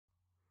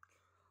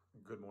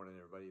Good morning,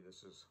 everybody.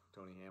 This is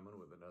Tony Hammon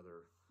with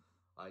another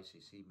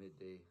ICC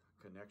Midday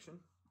Connection.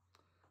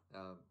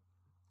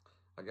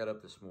 I got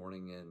up this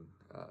morning and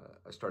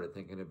I started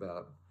thinking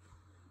about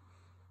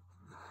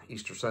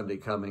Easter Sunday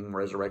coming,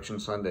 Resurrection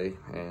Sunday,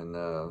 and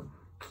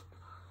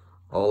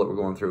all that we're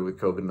going through with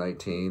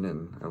COVID-19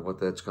 and what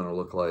that's going to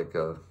look like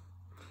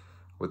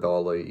with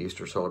all the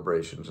Easter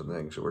celebrations and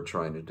things that we're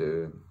trying to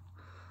do.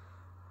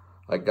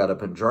 I got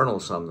up and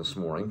journaled some this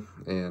morning,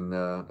 and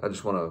I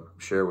just want to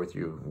share with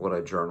you what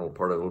I journaled.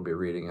 Part of it will be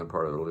reading, and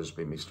part of it will just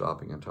be me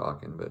stopping and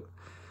talking. But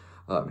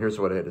here's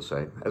what I had to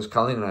say. As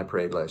Colleen and I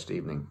prayed last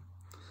evening,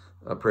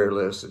 a prayer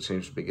list that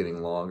seems to be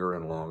getting longer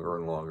and longer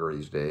and longer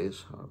these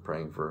days,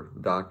 praying for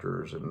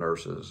doctors and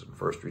nurses and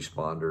first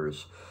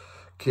responders,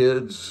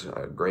 kids,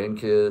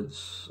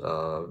 grandkids,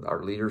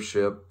 our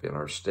leadership in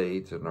our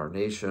state and our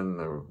nation,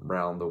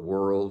 around the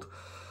world.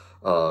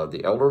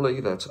 The elderly,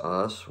 that's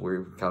us. We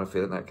kind of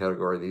fit in that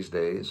category these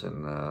days,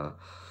 and I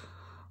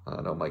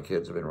know my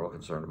kids have been real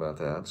concerned about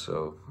that.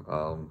 So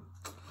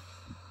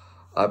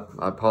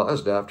I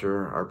paused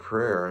after our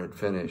prayer had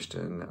finished,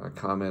 and I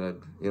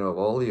commented, of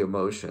all the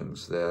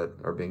emotions that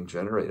are being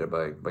generated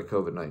by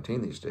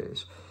COVID-19 these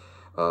days,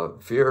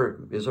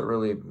 fear isn't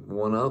really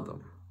one of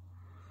them.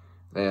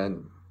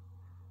 And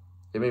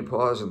it made me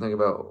pause and think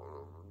about,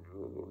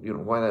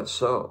 why that's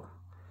so.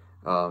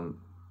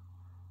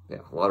 Yeah,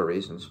 a lot of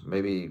reasons.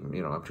 Maybe,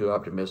 I'm too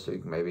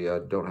optimistic. Maybe I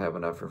don't have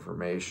enough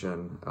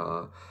information.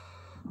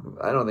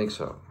 I don't think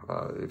so.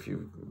 If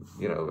you,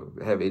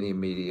 have any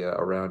media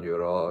around you at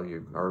all,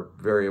 you are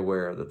very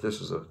aware that this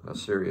is a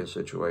serious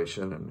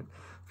situation. And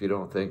if you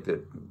don't think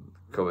that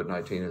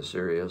COVID-19 is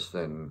serious,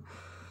 then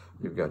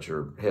you've got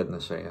your head in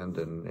the sand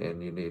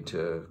and you need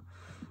to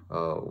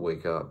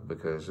wake up,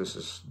 because this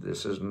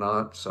is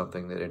not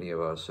something that any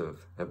of us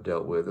have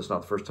dealt with. It's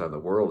not the first time the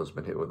world has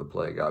been hit with a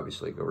plague.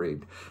 Obviously, go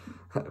read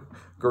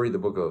the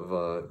book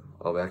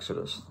of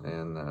Exodus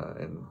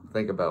and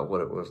think about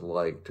what it was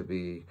like to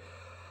be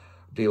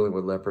dealing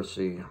with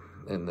leprosy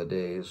in the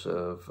days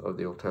of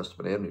the Old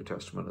Testament and New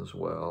Testament as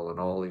well, and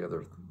all the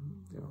other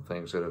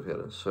things that have hit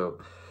us. So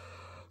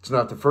it's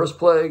not the first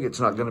plague. It's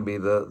not going to be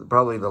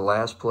probably the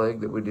last plague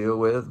that we deal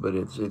with, but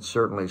it's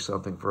certainly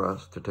something for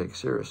us to take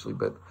seriously.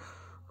 But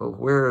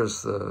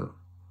where's the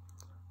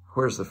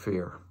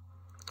fear?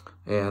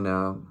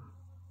 And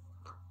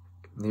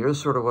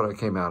here's sort of what I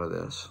came out of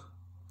this.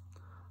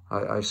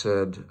 I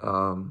said,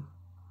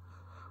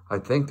 I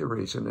think the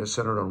reason is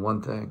centered on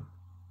one thing.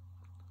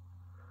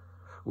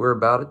 We're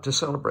about it to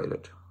celebrate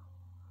it.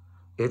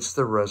 It's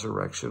the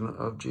resurrection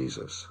of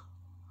Jesus.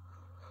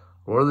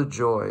 One of the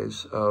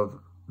joys of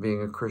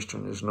being a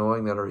Christian is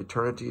knowing that our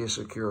eternity is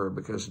secure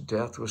because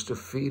death was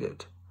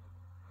defeated.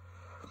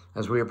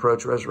 As we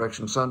approach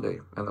Resurrection Sunday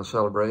and the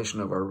celebration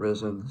of our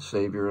risen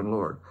Savior and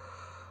Lord,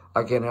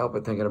 I can't help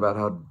but thinking about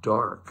how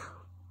dark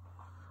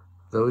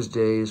those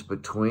days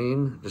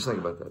between, just think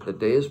about that, the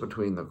days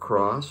between the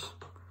cross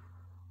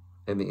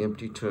and the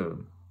empty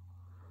tomb,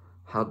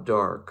 how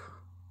dark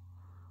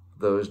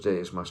those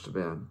days must have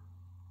been.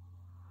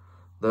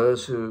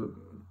 Those who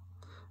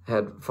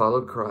had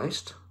followed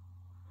Christ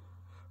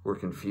were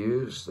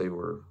confused. They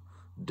were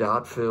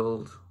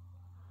doubt-filled.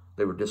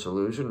 They were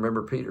disillusioned.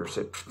 Remember, Peter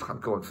said, I'm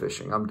going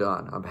fishing. I'm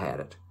done. I've had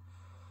it.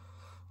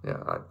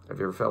 Yeah, have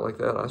you ever felt like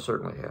that? I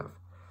certainly have.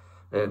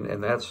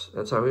 And that's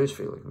how he was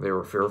feeling. They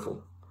were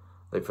fearful.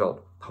 They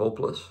felt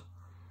hopeless.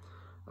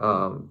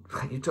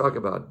 You talk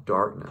about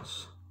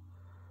darkness.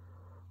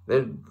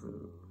 They'd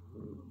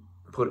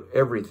put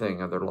everything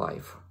in their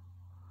life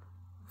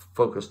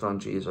focused on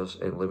Jesus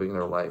and living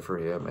their life for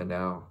him, and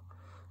now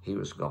he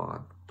was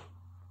gone.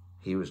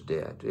 He was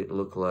dead. It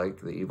looked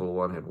like the evil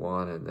one had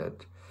won, and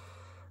that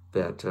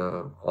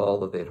all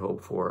that they'd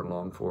hoped for and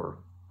longed for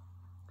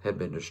had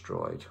been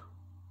destroyed.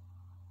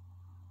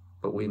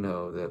 But we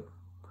know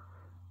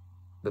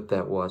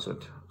that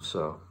wasn't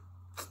so.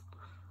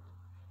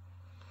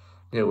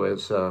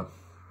 As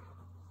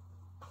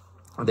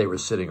they were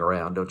sitting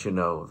around, don't you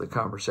know, the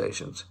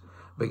conversations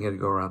began to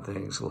go around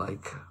things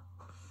like,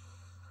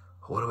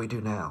 what do we do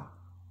now?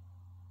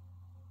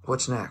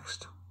 What's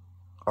next?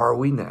 Are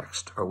we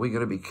next? Are we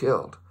going to be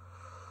killed?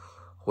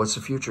 What's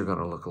the future going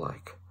to look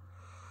like?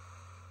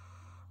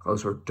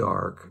 Those were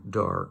dark,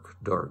 dark,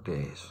 dark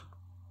days.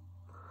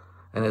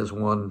 And as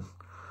one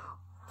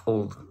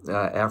old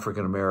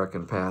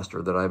African-American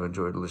pastor that I've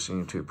enjoyed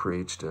listening to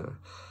preached,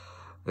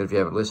 if you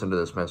haven't listened to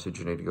this message,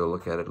 you need to go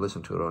look at it.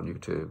 Listen to it on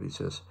YouTube. He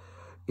says,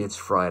 it's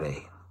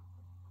Friday,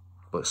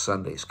 but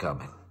Sunday's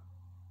coming.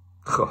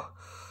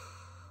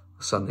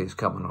 Sunday's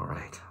coming, all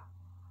right.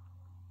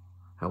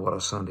 And what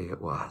a Sunday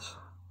it was.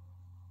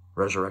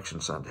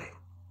 Resurrection Sunday.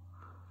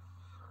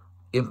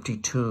 Empty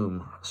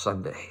tomb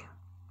Sunday.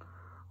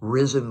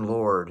 Risen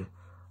Lord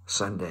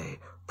Sunday.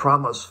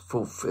 Promise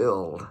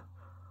fulfilled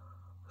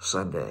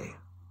Sunday.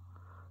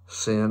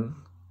 Sin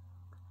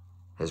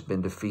has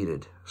been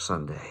defeated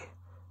Sunday.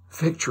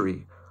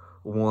 Victory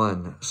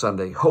won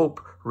Sunday.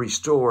 Hope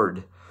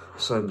restored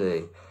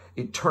Sunday.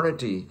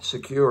 Eternity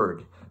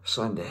secured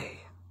Sunday.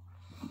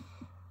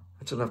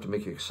 That's enough to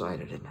make you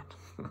excited, isn't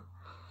it?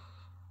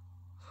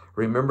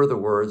 Remember the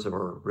words of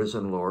our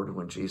risen Lord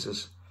when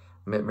Jesus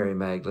met Mary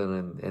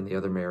Magdalene and the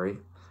other Mary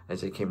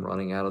as they came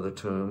running out of the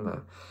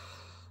tomb.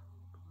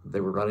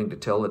 They were running to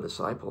tell the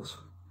disciples.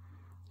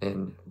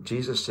 And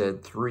Jesus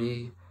said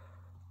 3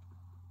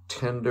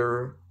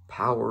 tender,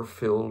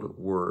 power-filled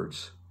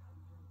words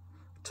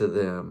to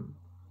them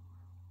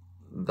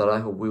that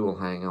I hope we will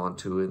hang on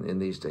to in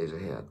these days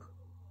ahead.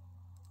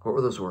 What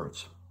were those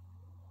words?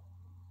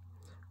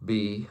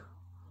 Be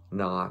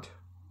not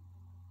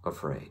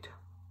afraid.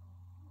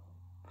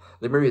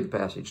 Let me read the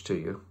passage to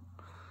you,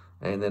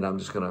 and then I'm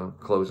just going to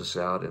close this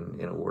out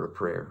in a word of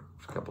prayer,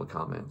 a couple of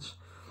comments.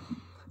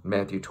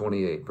 Matthew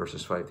 28,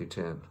 verses 5 through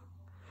 10.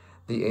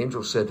 The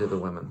angel said to the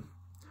women,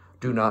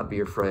 do not be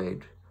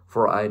afraid,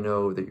 for I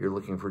know that you're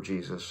looking for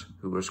Jesus,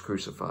 who was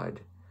crucified.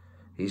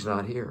 He's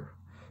not here.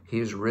 He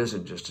is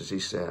risen, just as he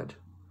said.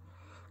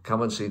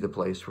 Come and see the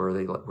place where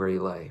he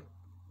lay.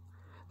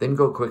 Then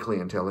go quickly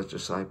and tell his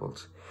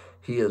disciples,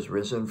 he is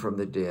risen from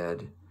the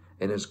dead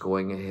and is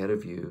going ahead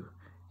of you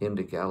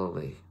into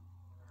Galilee.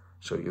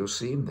 So you'll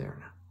see him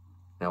there.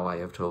 Now I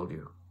have told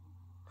you.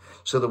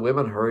 So the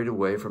women hurried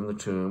away from the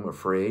tomb,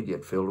 afraid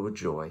yet filled with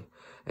joy,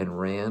 and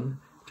ran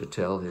to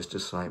tell his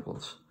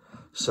disciples.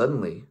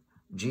 Suddenly,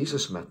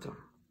 Jesus met them.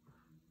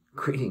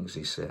 Greetings,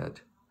 he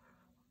said.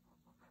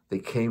 They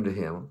came to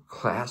him,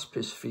 clasped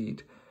his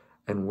feet,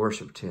 and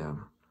worshipped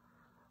him.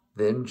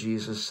 Then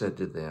Jesus said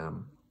to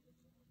them,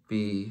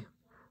 be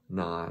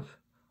not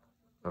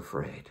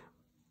afraid.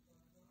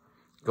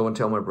 Go and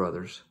tell my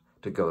brothers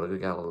to go to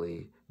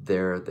Galilee.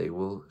 There they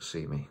will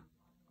see me.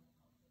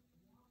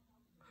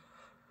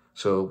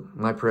 So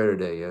my prayer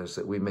today is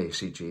that we may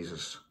see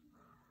Jesus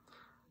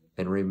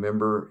and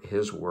remember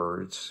his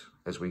words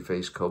as we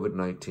face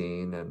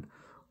COVID-19 and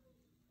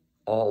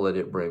all that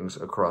it brings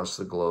across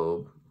the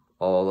globe,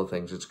 all the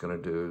things it's going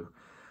to do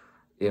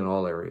in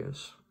all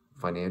areas,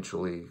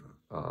 financially,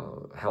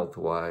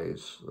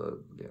 health-wise.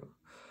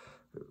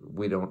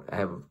 We don't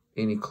have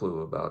any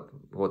clue about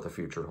what the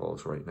future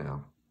holds right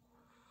now.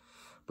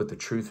 But the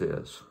truth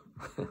is,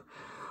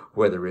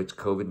 whether it's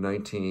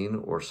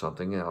COVID-19 or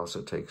something else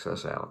that takes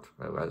us out,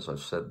 as I've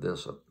said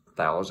this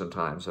 1,000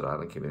 times at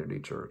Island Community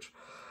Church,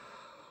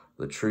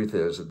 the truth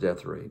is the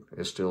death rate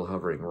is still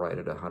hovering right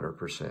at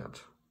 100%.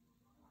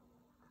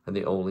 And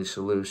the only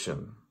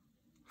solution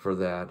for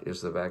that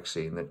is the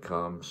vaccine that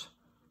comes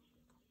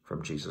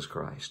from Jesus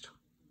Christ.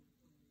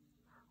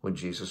 When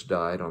Jesus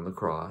died on the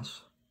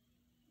cross,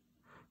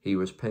 he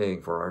was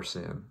paying for our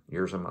sin,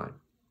 yours and mine.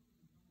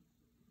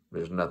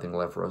 There's nothing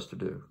left for us to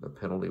do. The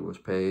penalty was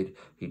paid.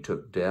 He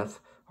took death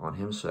on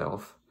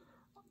himself,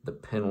 the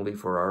penalty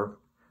for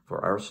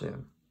our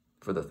sin,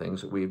 for the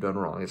things that we've done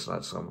wrong. It's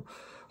not some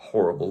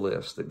horrible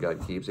list that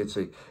God keeps.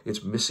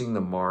 It's missing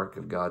the mark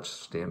of God's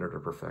standard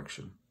of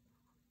perfection.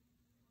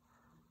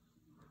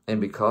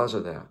 And because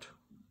of that,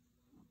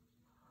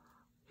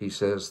 he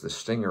says the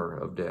stinger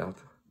of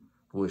death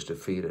was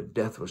defeated.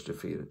 Death was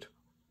defeated.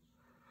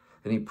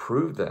 And he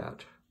proved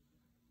that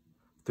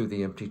through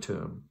the empty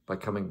tomb by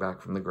coming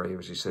back from the grave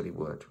as he said he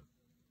would.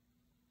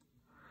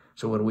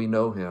 So when we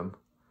know him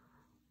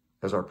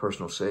as our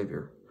personal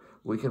Savior,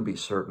 we can be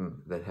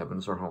certain that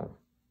heaven's our home.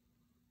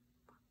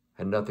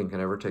 And nothing can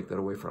ever take that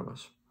away from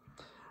us.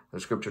 The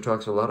scripture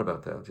talks a lot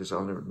about that. It says,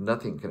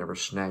 nothing can ever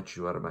snatch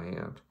you out of my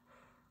hand.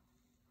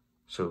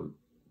 So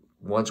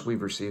once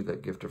we've received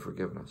that gift of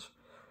forgiveness,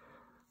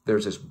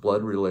 there's this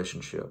blood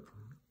relationship.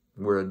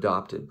 We're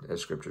adopted,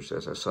 as scripture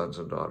says, as sons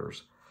and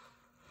daughters.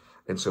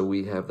 And so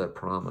we have that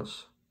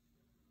promise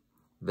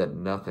that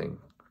nothing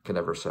can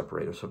ever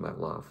separate us from that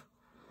love.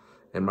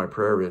 And my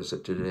prayer is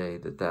that today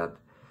that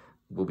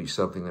will be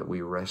something that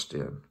we rest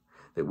in,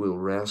 that we'll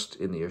rest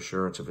in the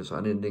assurance of his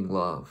unending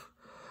love,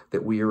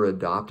 that we are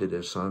adopted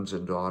as sons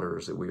and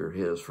daughters, that we are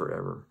his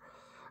forever,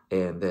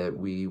 and that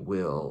we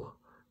will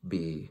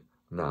be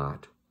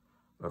not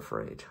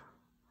afraid.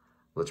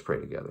 Let's pray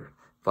together.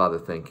 Father,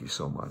 thank you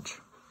so much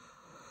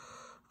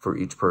for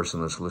each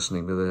person that's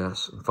listening to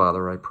this. And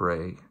Father, I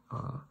pray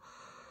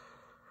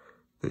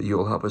that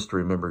you'll help us to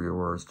remember your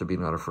words, to be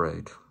not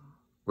afraid.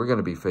 We're going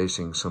to be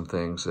facing some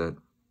things that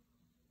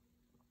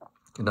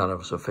none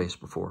of us have faced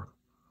before.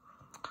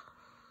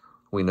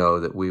 We know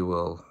that we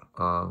will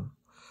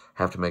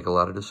have to make a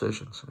lot of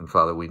decisions. And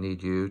Father, we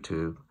need you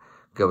to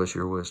give us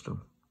your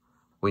wisdom.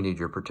 We need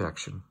your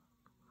protection.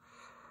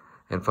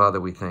 And Father,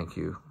 we thank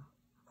you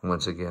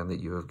once again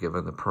that you have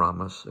given the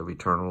promise of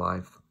eternal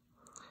life.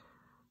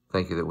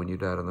 Thank you that when you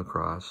died on the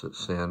cross, that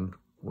sin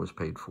was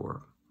paid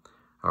for.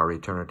 Our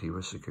eternity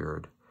was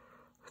secured.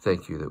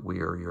 Thank you that we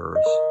are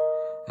yours.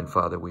 And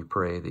Father, we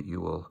pray that you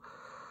will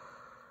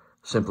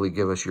simply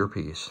give us your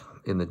peace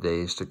in the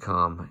days to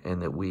come,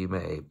 and that we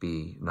may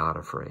be not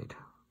afraid.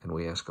 And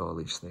we ask all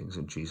these things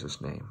in Jesus'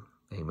 name.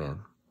 Amen.